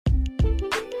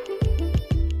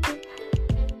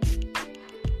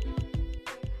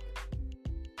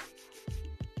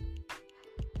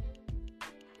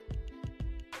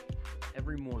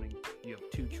Every morning, you have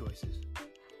two choices.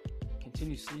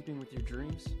 Continue sleeping with your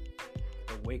dreams,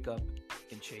 or wake up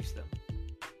and chase them.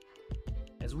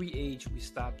 As we age, we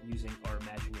stop using our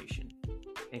imagination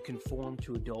and conform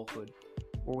to adulthood,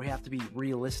 where we have to be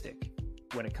realistic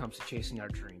when it comes to chasing our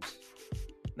dreams.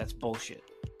 That's bullshit.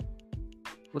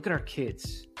 Look at our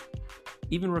kids.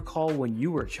 Even recall when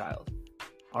you were a child.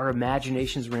 Our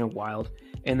imaginations ran wild,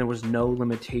 and there was no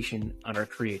limitation on our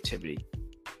creativity.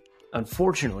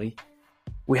 Unfortunately,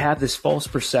 we have this false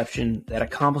perception that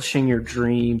accomplishing your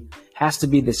dream has to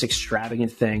be this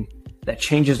extravagant thing that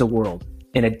changes the world,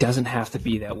 and it doesn't have to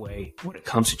be that way when it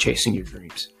comes to chasing your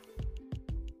dreams.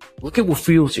 Look at what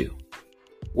fuels you.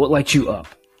 What lights you up?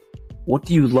 What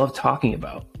do you love talking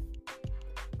about?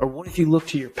 Or what if you look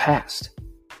to your past?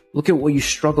 Look at what you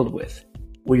struggled with,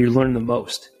 where you learned the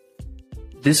most.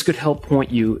 This could help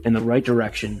point you in the right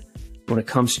direction when it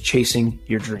comes to chasing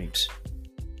your dreams.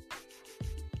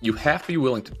 You have to be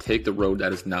willing to take the road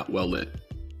that is not well lit.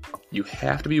 You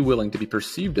have to be willing to be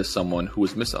perceived as someone who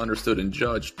is misunderstood and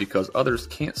judged because others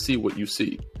can't see what you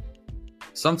see.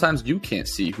 Sometimes you can't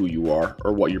see who you are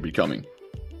or what you're becoming,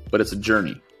 but it's a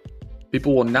journey.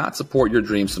 People will not support your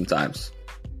dreams sometimes.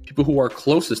 People who are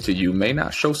closest to you may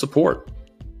not show support,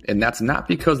 and that's not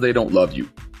because they don't love you.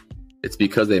 It's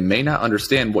because they may not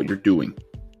understand what you're doing,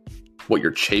 what you're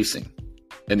chasing,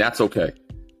 and that's okay.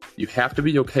 You have to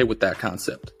be okay with that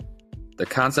concept. The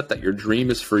concept that your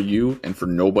dream is for you and for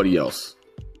nobody else.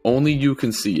 Only you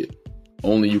can see it.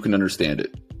 Only you can understand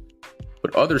it.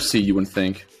 But others see you and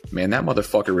think, man, that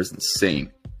motherfucker is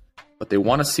insane. But they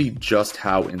want to see just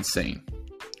how insane.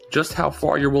 Just how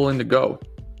far you're willing to go.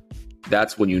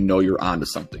 That's when you know you're onto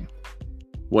something.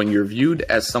 When you're viewed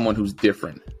as someone who's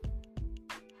different.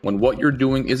 When what you're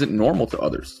doing isn't normal to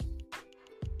others.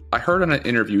 I heard on an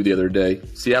interview the other day,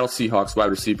 Seattle Seahawks wide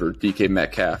receiver DK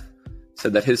Metcalf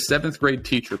said that his 7th grade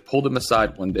teacher pulled him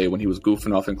aside one day when he was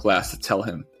goofing off in class to tell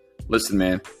him, listen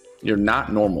man, you're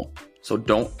not normal, so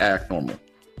don't act normal.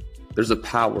 There's a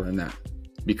power in that,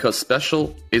 because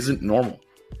special isn't normal.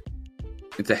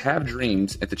 And to have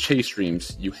dreams and to chase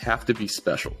dreams, you have to be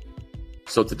special.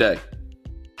 So today,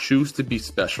 choose to be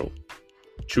special.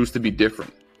 Choose to be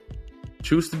different.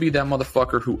 Choose to be that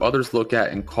motherfucker who others look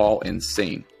at and call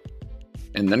insane.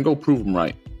 And then go prove them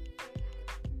right.